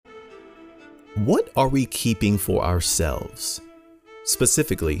What are we keeping for ourselves?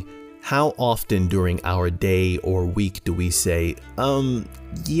 Specifically, how often during our day or week do we say,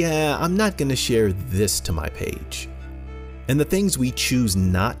 yeah, I'm not gonna share this to my page? And the things we choose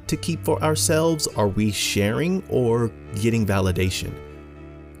not to keep for ourselves, are we sharing or getting validation?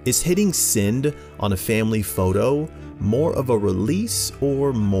 Is hitting send on a family photo more of a release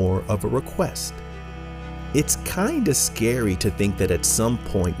or more of a request? It's kinda scary to think that at some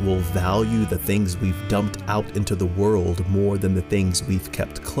point we'll value the things we've dumped out into the world more than the things we've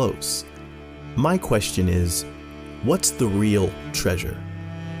kept close. My question is, what's the real treasure?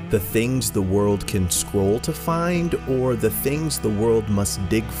 The things the world can scroll to find, or the things the world must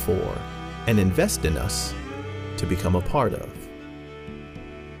dig for and invest in us to become a part of?